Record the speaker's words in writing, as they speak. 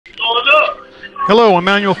Hello,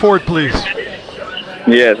 Emmanuel Ford, please.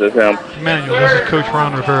 Yes, it's him. Emmanuel, this is Coach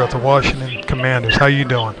Ron Rivera at the Washington Commanders. How you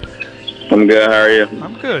doing? I'm good. How are you?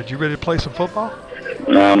 I'm good. You ready to play some football?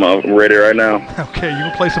 I'm ready right now. Okay, you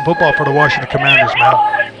can play some football for the Washington Commanders, man.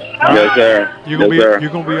 Yes, sir. You're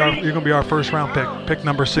gonna be our first round pick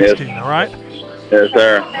number 16. Yes. All right? Yes,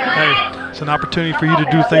 sir. Hey, it's an opportunity for you to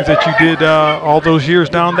do things that you did all those years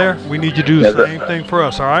down there. We need you to do the same thing for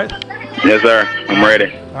us. All right? Yes, sir. I'm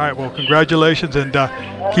ready. All right. Well, congratulations, and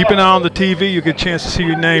keep an eye on the TV. You get a chance to see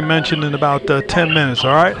your name mentioned in about 10 minutes.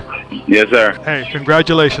 All right? Yes, sir. Hey,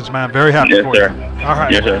 congratulations, man. Very happy Yes, for sir. you. All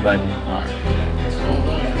right. Yes, sir. Thank you. All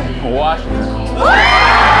right.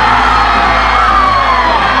 Washington.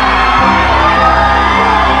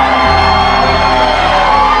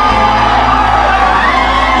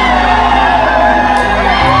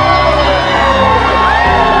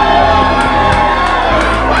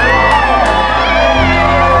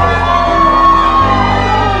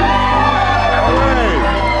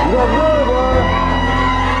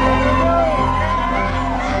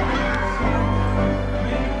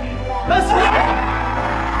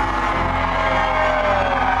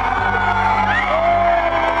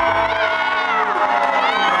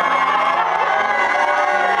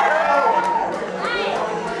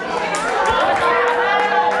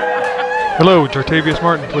 Hello, Jartavius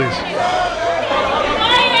Martin, please.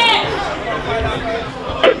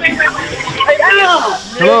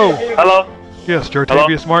 Hello. Hello. Yes,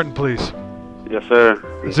 Jartavius Martin, please. Yes, sir.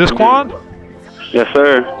 Is this Quan? Yes,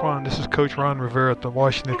 sir. Quan, this is Coach Ron Rivera at the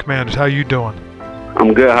Washington Commanders. How you doing?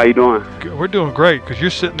 I'm good. How you doing? Good. We're doing great because you're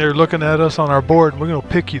sitting there looking at us on our board, and we're going to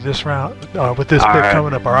pick you this round with this All pick right.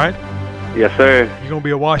 coming up, all right? Yes, sir. You're going to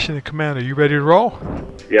be a Washington Commander. You ready to roll?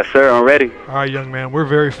 Yes, sir. I'm ready. All right, young man. We're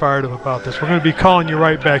very fired up about this. We're going to be calling you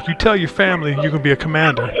right back. You tell your family you're going to be a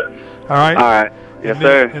Commander, all right? All right. Yes,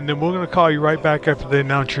 sir. And then we're going to call you right back after they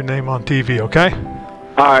announce your name on TV, okay?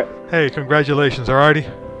 All right. Hey, congratulations, all righty?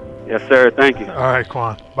 Yes, sir. Thank you. All right,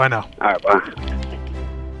 Quan. Bye now. All right. Bye.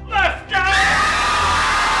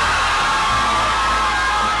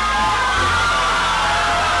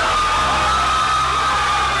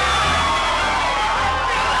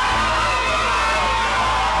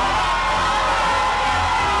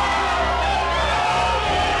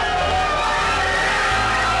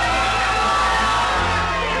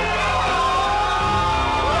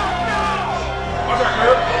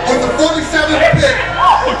 With the 47th pick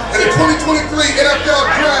in the 2023 NFL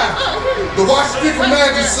Draft, the Washington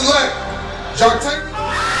Commanders select Jartavius.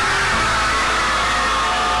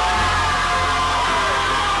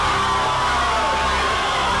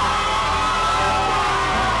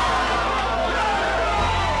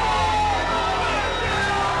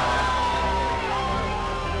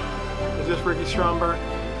 Is this Ricky Stromberg?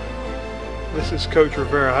 This is Coach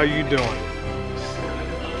Rivera. How you doing?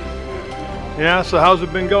 Yeah, so how's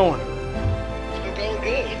it been going? It's been going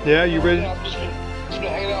good. Yeah, you ready? Just been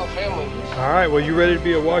hanging out with family. All right, well, you ready to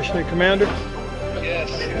be a Washington Commander?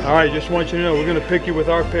 Yes. All right, just want you to know, we're going to pick you with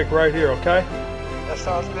our pick right here, okay? That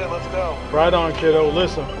sounds good. Let's go. Right on, kiddo.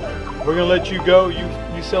 Listen, we're going to let you go. You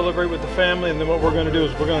celebrate with the family, and then what we're going to do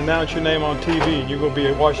is we're going to announce your name on TV, and you're going to be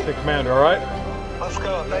a Washington Commander, all right? Let's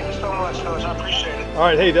go. Thank you so much, Coach. I appreciate it. All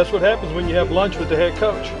right, hey, that's what happens when you have lunch with the head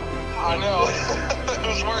coach. I know. It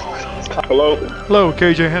was worth it. Hello. Hello,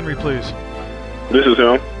 KJ Henry, please. This is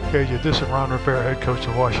him. KJ, this is Ron Rivera, head coach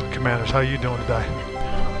of Washington Commanders. How you doing today?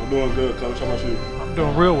 I'm doing good, Coach. How about you? I'm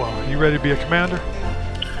doing real well. You ready to be a Commander?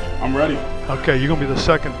 I'm ready. Okay, you're gonna be the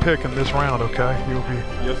second pick in this round. Okay,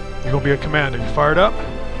 Yes. you're gonna be a Commander. You fired up?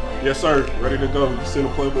 Yes, sir. Ready to go. You send a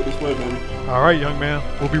playbook this way, baby. All right, young man.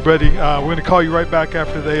 We'll be ready. We're gonna call you right back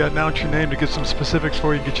after they announce your name to get some specifics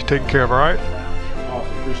for you and get you taken care of. All right?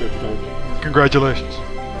 Awesome. Appreciate you, Coach. Congratulations.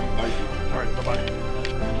 Thank you. All right, bye bye.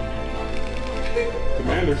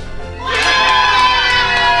 Commanders.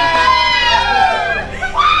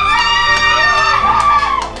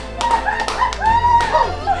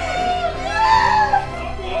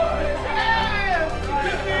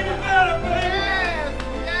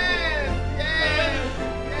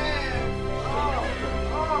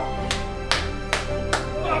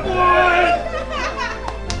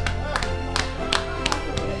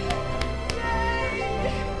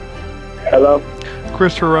 Hello.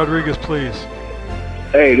 Christopher Rodriguez, please.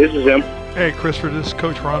 Hey, this is him. Hey, Christopher. This is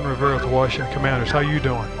Coach Ron Rivera of the Washington Commanders. How you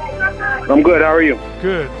doing? I'm good. How are you?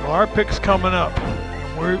 Good. Well, our pick's coming up.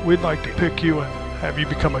 We'd like to pick you and have you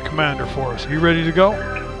become a Commander for us. Are you ready to go?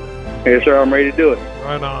 Yes, sir. I'm ready to do it.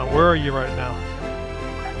 Right on. Where are you right now?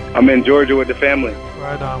 I'm in Georgia with the family.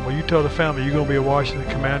 Right on. Well, you tell the family you're going to be a Washington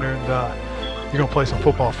Commander and you're going to play some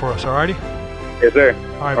football for us, all righty? Yes, sir.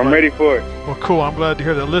 All right, I'm buddy. ready for it. Well, cool. I'm glad to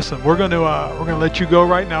hear that. Listen, we're gonna let you go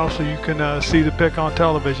right now so you can see the pick on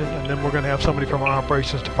television, and then we're gonna have somebody from our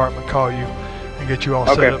operations department call you and get you all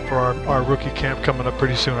set up for our rookie camp coming up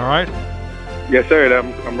pretty soon. All right? Yes, sir.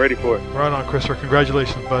 I'm ready for it. Right on, Christopher.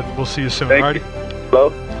 Congratulations, bud. We'll see you soon. Thank All righty? you.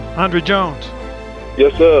 Hello. Andre Jones.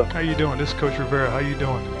 Yes, sir. How you doing? This is Coach Rivera. How you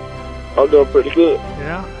doing? I'm doing pretty good.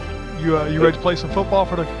 Yeah. You ready to play some football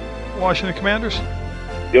for the Washington Commanders?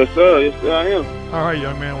 Yes, sir. Yes, sir. I am. All right,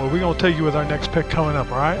 young man. Well, we're gonna take you with our next pick coming up.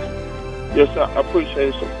 All right? Yes, sir. I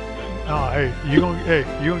appreciate it. Oh, hey, you're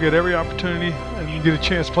gonna get every opportunity, and you get a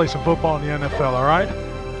chance to play some football in the NFL. All right?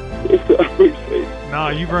 Yes, sir. I appreciate it. Nah,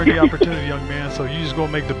 you've earned the opportunity, young man. So you just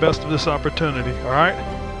gonna make the best of this opportunity. All right?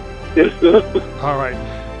 Yes, sir. All right.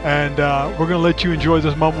 And we're going to let you enjoy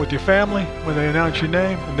this moment with your family when they announce your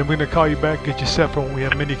name, and then we're going to call you back and get you set for when we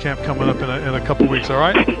have minicamp coming up in a couple weeks, all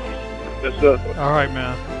right? Yes, sir. All right,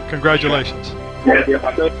 man. Congratulations. Yes,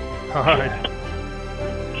 sir. All right.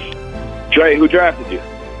 Dre, who drafted you?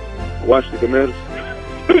 Washington Commanders.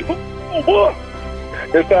 What?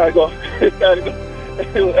 That's how it goes. That's how it goes.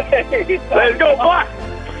 Let's go, boy.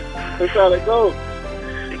 That's how it goes.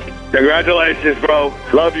 Congratulations, bro.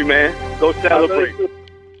 Love you, man. Go celebrate.